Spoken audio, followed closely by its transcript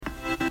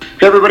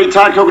Hey everybody,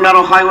 Todd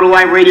Coconato, Hollywood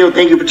Alive Radio.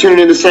 Thank you for tuning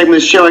in to this segment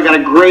of the show. I got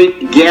a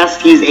great guest.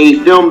 He's a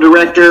film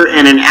director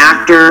and an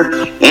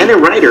actor and a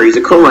writer. He's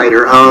a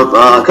co-writer of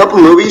a couple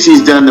movies.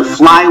 He's done The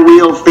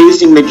Flywheel,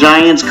 Facing the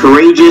Giants,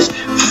 Courageous,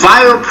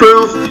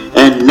 Fireproof,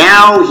 and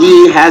now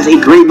he has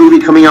a great movie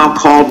coming out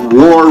called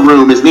War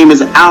Room. His name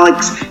is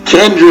Alex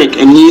Kendrick,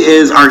 and he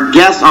is our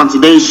guest on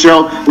today's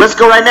show. Let's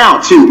go right now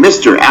to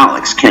Mr.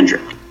 Alex Kendrick.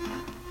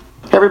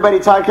 Hey everybody,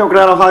 Todd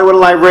Coconato, Hollywood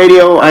Alive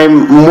Radio.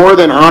 I'm more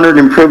than honored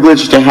and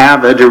privileged to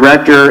have a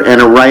director and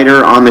a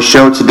writer on the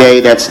show today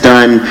that's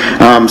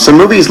done some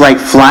movies like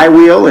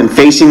Flywheel and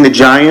Facing the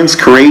Giants,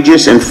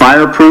 Courageous, and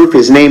Fireproof.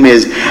 His name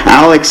is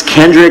Alex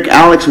Kendrick.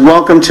 Alex,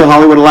 welcome to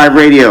Hollywood Alive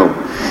Radio.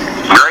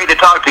 Great to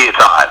talk to you,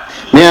 Todd.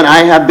 Man, I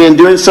have been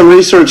doing some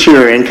research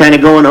here and kind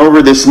of going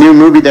over this new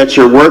movie that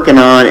you're working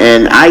on,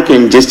 and I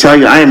can just tell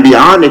you I am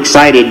beyond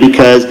excited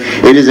because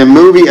it is a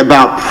movie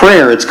about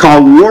prayer. It's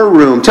called War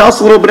Room. Tell us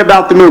a little bit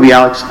about the movie,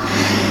 Alex.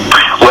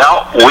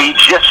 Well, we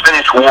just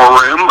finished War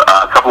Room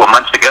a couple of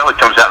months ago. It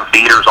comes out in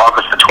theaters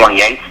August the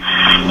 28th,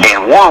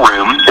 and War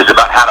Room is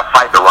about how to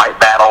fight the right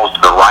battles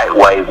the right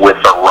way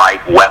with the right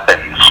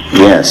weapons.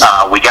 Yes.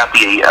 We got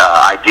the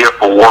idea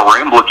for War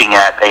Room looking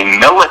at a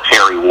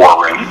military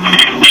war room,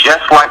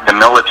 just like the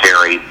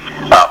military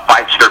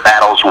fights their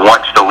battles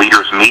once the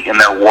leaders meet in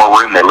their war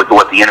room. They look at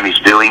what the enemy's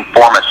doing,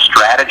 form a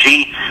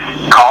strategy,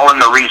 call in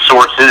the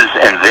resources,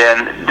 and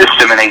then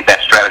disseminate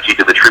that strategy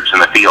to the troops in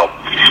the field.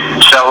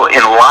 So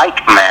in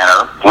like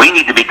manner, we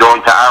need to be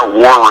going to our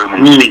war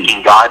room and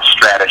seeking God's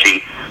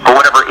strategy for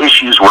whatever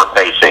issues we're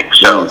facing.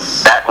 So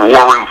that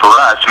war room for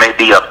us may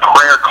be a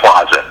prayer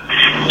closet.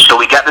 So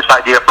we got this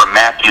idea from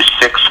Matthew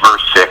 6,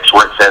 verse 6,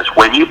 where it says,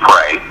 when you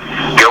pray,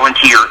 go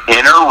into your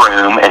inner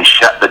room and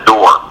shut the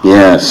door.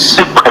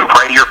 Yes. And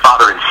pray to your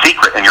Father in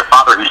secret, and your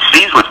Father who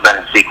sees what's done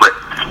in secret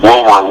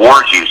will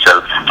reward you.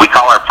 So we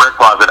call our prayer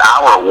closet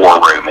our war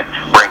room. And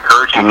we're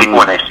encouraging people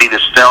when they see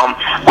this film,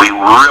 we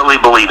really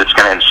believe it's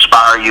going to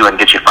inspire you and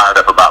get you fired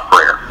up about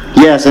prayer.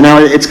 Yes, and now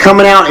it's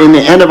coming out in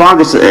the end of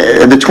August,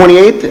 the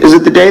 28th, is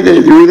it the day that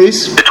the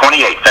release? The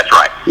 28th, that's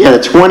right. Yeah,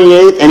 the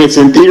 28th, and it's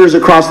in theaters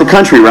across the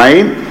country,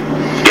 right?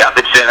 Yep,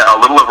 it's in a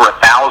little over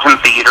 1,000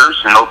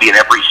 theaters, and they'll be in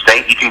every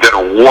state. You can go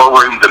to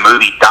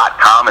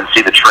warroomthemovie.com and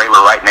see the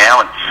trailer right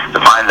now and to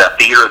find the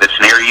theater that's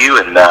near you,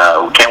 and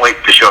we can't wait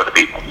to show it to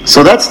people.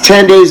 So that's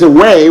 10 days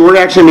away. We're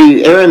actually going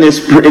to be airing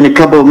this in a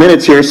couple of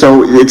minutes here,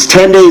 so it's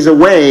 10 days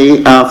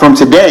away from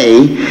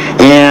today,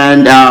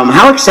 and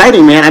how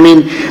exciting, man. I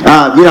mean,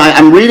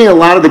 I'm reading a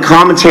lot of the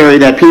commentary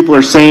that people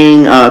are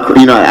saying.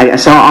 I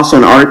saw also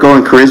an article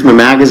in Charisma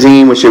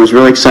Magazine, which I was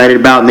really excited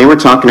about, and they were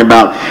talking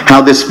about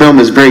how this film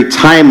is very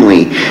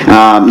timely,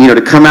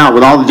 to come out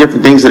with all the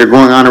different things that are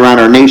going on around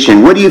our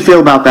nation. What do you feel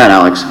about that,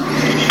 Alex?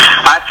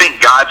 I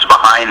think God's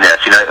behind this.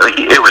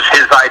 It was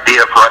His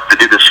idea for us to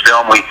do this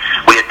film. We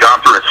had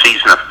gone through a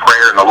season of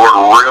prayer, and the Lord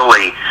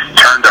really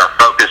turned our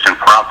focus and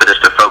prompted us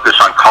to focus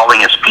on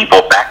calling His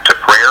people back to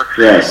prayer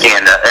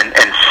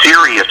and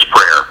serious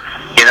prayer.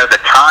 The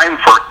time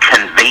for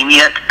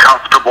convenient,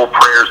 comfortable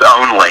prayers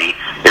only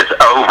is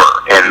over,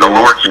 and the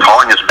Lord's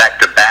calling us back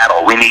to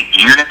battle. We need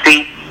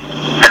unity,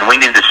 and we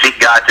need to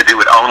seek God to do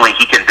what only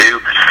He can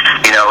do.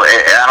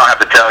 I don't have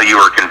to tell you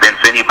or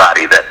convince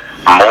anybody that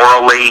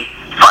morally,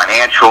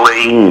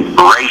 financially,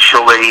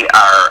 racially,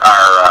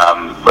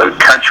 our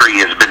country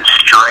has been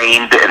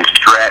strained and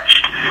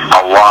stretched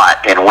a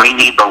lot, and we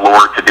need the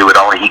Lord to do what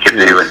only He can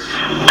do. And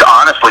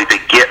to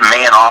get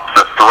man off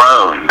the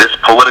throne, this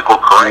political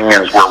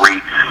correctness where we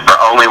are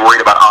only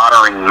worried about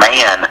honoring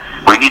man,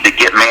 we need to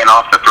get man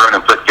off the throne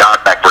and put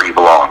God back where He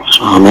belongs.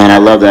 Oh man, I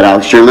love that,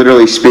 Alex. You're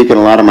literally speaking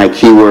a lot of my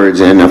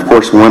keywords, and of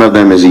course one of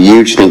them is a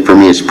huge thing for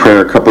me is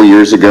prayer. A couple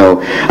years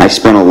ago, I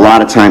spent a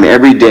lot of time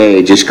every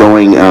day just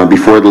going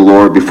before the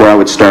Lord before I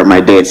would start my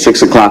day at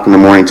 6 o'clock in the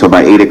morning until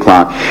about 8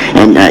 o'clock.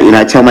 And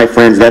I tell my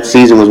friends that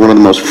season was one of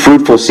the most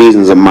fruitful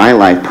seasons of my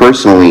life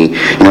personally.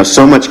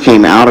 So much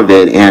came out of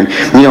it. And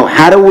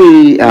how do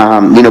we,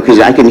 because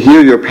I can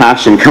hear your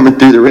passion coming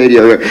through the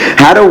radio.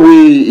 How do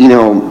we,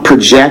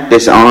 project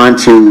this on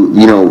to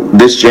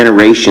this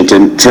generation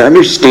to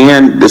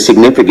understand the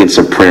significance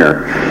of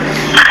prayer?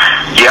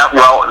 Yeah,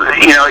 well,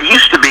 it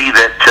used to be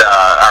that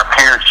our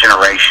parents'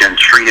 generation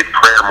treated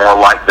prayer more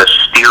like the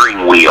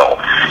steering wheel.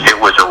 It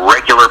was a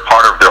regular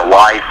part of their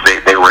life.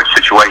 They were in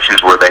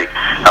situations where they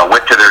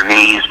went to their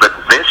knees, but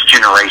this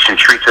generation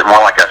treats it more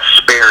like a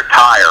spare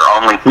tire,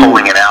 only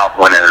pulling it out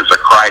when there's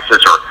a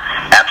crisis or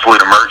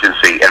absolute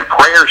emergency. And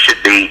prayer should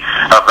be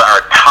of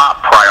our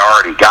top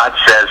priority. God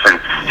says in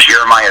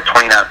Jeremiah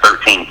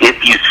 29:13, if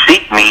you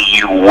seek me,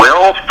 you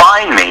will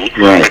find me.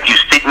 Right. If you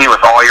seek me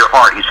with all your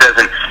heart. He says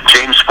in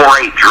James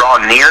 4:8, draw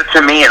near to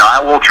me and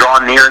I will draw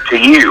near to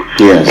you.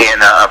 Yes. And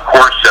of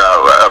course,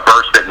 a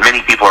verse that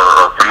many people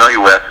are familiar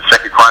with,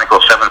 2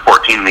 Chronicles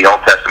 7:14 in the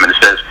Old Testament, it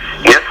says,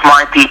 if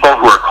my people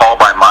who are called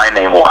by my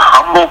name will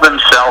humble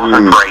themselves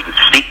and pray and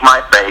seek my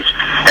face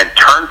and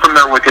turn from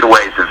their wicked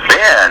ways,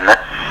 then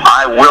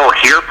I will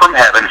hear from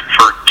heaven,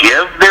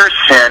 forgive their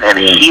sin and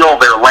heal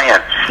their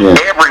land.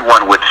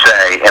 Everyone would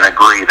say and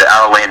agree that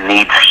our land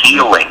needs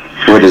healing,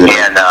 and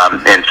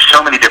in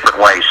so many different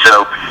ways.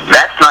 So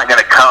that's not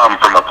going to come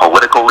from a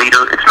political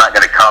leader. It's not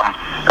going to come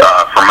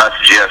from us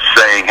just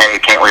saying, hey,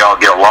 can't we all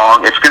get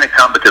along? It's going to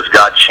come because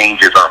God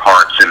changes our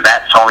hearts, and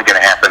that's only going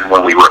to happen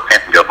when we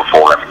repent and go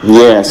before Him.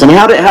 Yes, and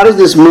how does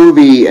this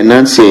movie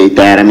enunciate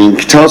that? I mean,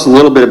 tell us a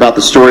little bit about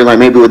the storyline,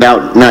 maybe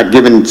without not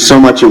giving so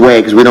much away,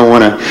 because we don't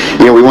want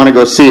to, we want to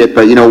go see it,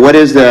 but, what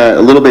is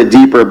a little bit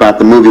deeper about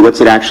the movie?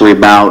 What's it actually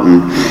about?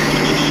 And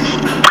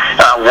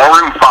War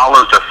Room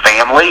follows a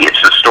family.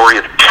 It's the story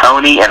of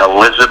Tony and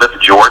Elizabeth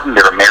Jordan.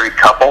 They're a married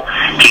couple.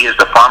 He is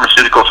the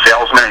pharmaceutical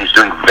salesman, and he's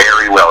doing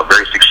very well,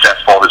 very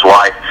successful. His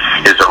wife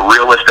is a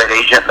real estate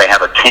agent. They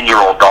have a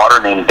 10-year-old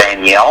daughter named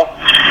Danielle.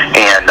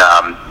 And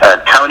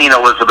Tony and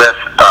Elizabeth,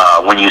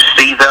 when you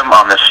see them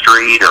on the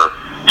street or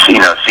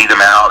see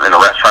them out in a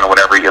restaurant or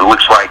whatever, it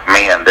looks like,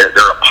 man,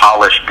 they're a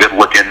polished,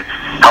 good-looking,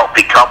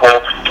 healthy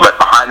couple, but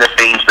behind the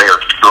scenes they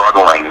are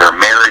struggling. Their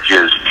marriage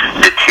is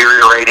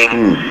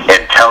deteriorating,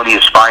 and Tony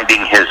is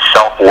finding his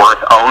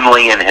self-worth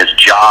only in his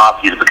job.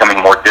 He's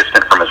becoming more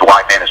distant from his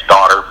wife and his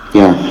daughter.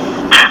 Yeah.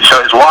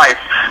 So his wife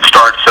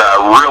starts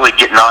really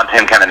getting on to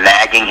him, kind of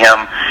nagging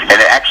him, and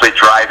it actually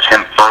drives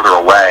him further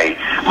away.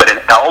 But an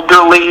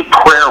elderly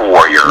prayer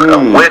warrior, a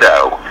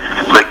widow,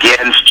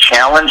 begins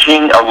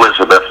challenging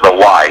Elizabeth, the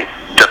wife,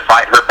 to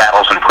fight her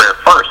battles in prayer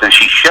first. And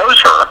she shows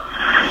her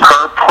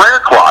prayer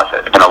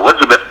closet. And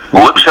Elizabeth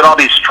looks at all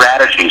these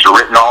strategies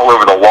written all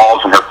over the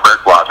walls in her prayer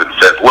closet and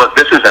says, look,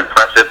 this is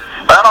impressive,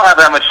 but I don't have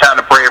that much time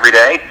to pray every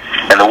day.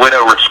 And the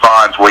widow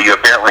responds, well, you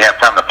apparently have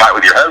time to fight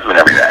with your husband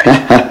every day.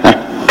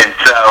 And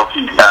so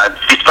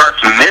she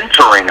starts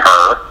mentoring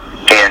her,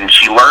 and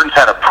she learns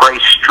how to pray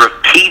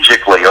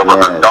strategically over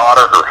her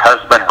daughter, her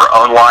husband, her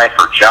own life,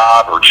 her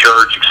job, her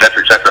church,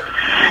 etc., etc.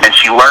 And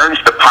she learns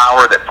the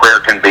power that prayer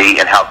can be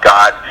and how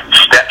God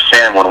steps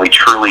in when we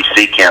truly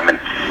seek Him. And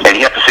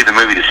you have to see the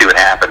movie to see what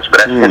happens.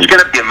 But it's going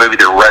to be a movie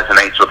that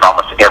resonates with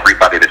almost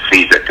everybody that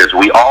sees it, because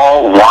we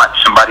all want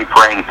somebody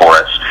praying for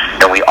us,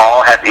 and we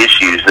all have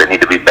issues that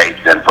need to be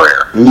bathed in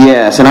prayer.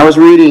 Yes, and I was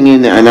reading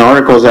in the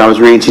articles that I was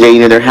reading today,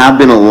 there have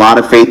been a lot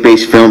of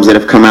faith-based films that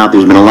have come out.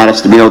 There's been a lot of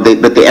stuff,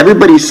 but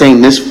everybody's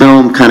saying this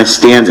film kind of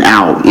stands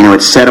out.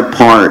 It's set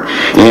apart.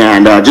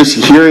 And just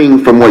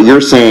hearing from what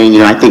you're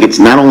saying, I think it's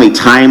not only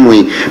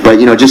timely, but,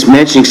 just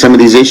mentioning some of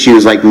these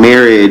issues like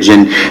marriage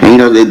and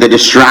the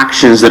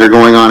distractions that are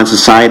going on in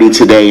society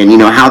today,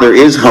 and, how there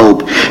is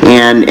hope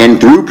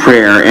and through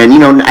prayer. And,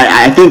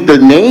 I think the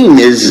name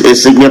is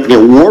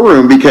significant, War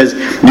Room, because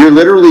you're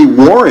literally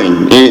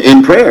warring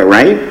in prayer,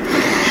 right?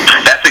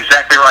 That's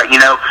exactly right.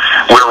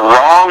 We're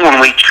wrong when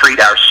we treat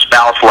our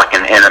spouse like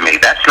an enemy.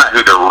 That's not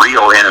who the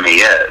real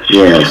enemy is.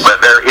 Yes.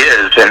 But there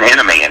is an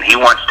enemy, and he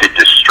wants to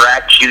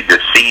distract you,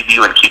 deceive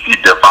you, and keep you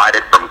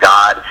divided from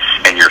God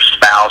and your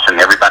spouse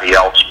and everybody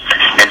else.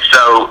 And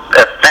so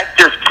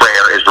effective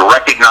prayer is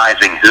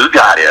recognizing who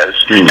God is,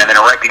 and then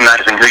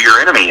recognizing who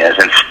your enemy is,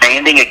 and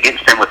standing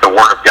against him with the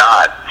Word of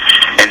God.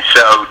 And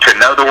so to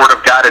know the Word of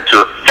God and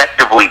to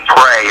effectively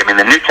pray,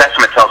 the New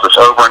Testament tells us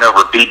over and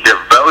over, be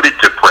devoted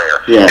to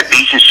prayer. Yes.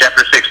 Ephesians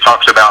chapter 6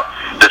 talks about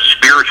the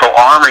spiritual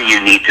armor you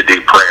need to do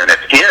prayer, and it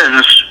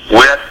ends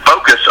with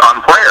focus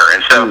on prayer.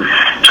 And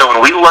so when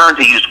we learn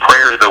to use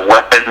prayer as a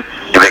weapon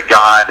that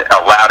God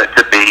allowed it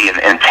to be and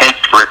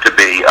intends for it to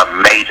be,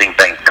 amazing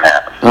things can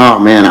happen. Oh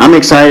man, I'm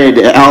excited,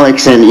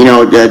 Alex, and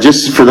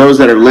just for those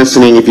that are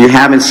listening, if you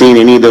haven't seen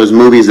any of those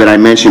movies that I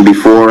mentioned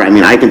before,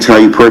 I can tell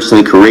you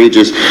personally,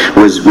 Courageous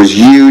was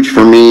huge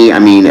for me.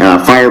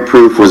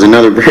 Fireproof was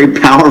another very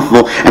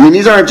powerful.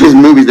 These aren't just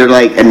movies; they're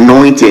like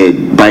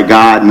anointed by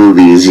God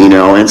movies,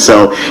 And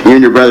so you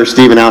and your brother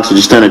Steve and Alex have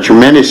just done a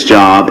tremendous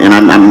job, and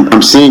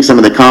I'm seeing some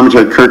of the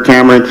commentary. Kirk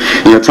Cameron,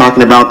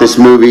 talking about this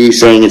movie,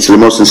 saying it's the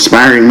most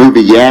inspiring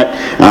movie yet.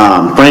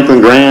 Franklin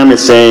Graham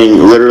is saying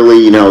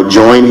literally,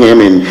 join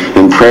him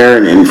in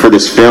prayer and for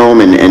this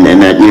film, and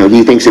that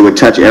he thinks it would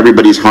touch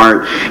everybody's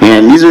heart.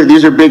 And these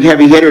are big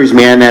heavy hitters,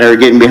 man, that are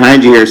getting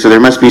behind you here. So there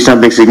must be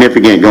something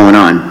significant going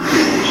on.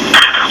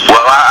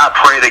 Well, I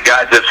pray that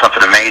God does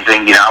something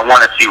amazing. I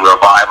want to see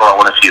revival. I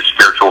want to see a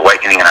spiritual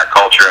awakening in our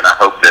culture, and I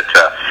hope that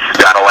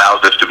God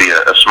allows us to be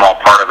a small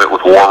part of it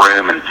with War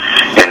Room. And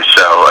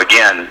so,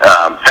 again,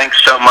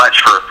 thanks so much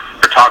for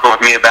talking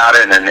with me about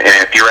it. And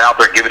if you're out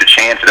there, give it a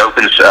chance. It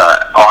opens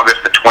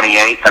August the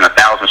 28th on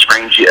 1,000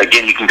 screens.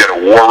 Again, you can go to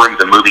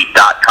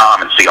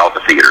warroomthemovie.com and see all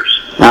the theaters.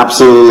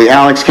 Absolutely.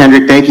 Alex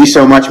Kendrick, thank you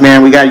so much,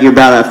 man. We got you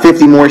about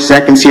 50 more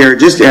seconds here.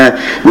 Just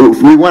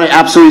we want to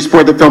absolutely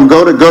support the film.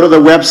 Go to the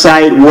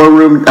website,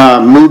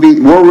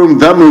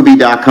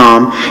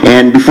 warroomthemovie.com.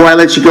 And before I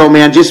let you go,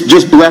 man,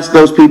 just bless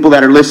those people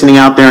that are listening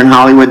out there in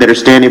Hollywood that are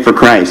standing for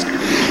Christ.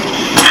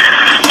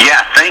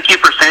 Yeah, thank you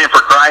for standing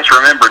for Christ.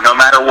 Remember, no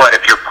matter what,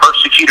 if you're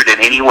persecuted in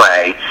any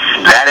way,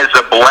 that is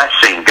a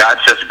blessing. God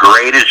says,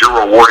 great is your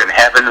reward in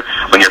heaven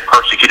when you're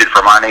persecuted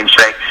for my name's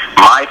sake.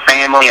 my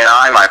family and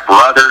I, my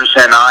brothers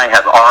and I,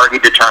 have already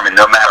determined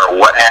no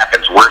matter what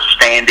happens, we're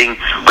standing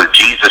with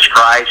Jesus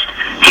Christ.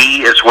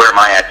 He is where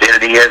my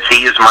identity is.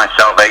 He is my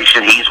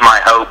salvation. He's my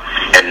hope,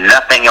 and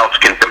nothing else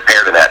can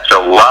compare to that.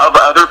 So love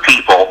other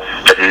people,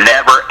 but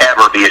never,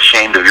 ever be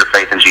ashamed of your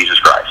faith in Jesus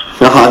Christ.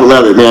 Oh, I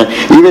love it, man.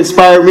 You've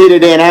inspired me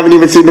today, and I haven't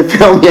even seen the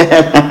film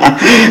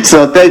yet.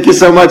 So thank you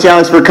so much,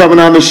 Alex, for coming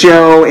on the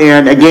show.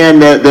 And again,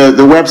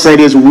 the website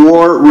is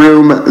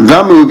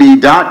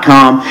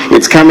warroomthemovie.com.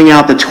 It's coming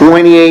out the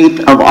 28th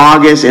of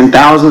August in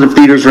thousands of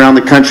theaters around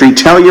the country.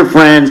 Tell your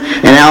friends.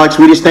 And Alex,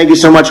 we just thank you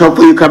so much.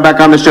 Hopefully you come back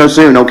on the show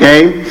soon,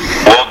 okay?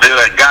 We'll do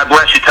it. God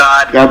bless you,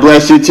 Todd. God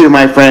bless you too,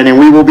 my friend. And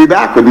we will be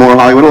back with more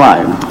Hollywood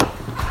Alive.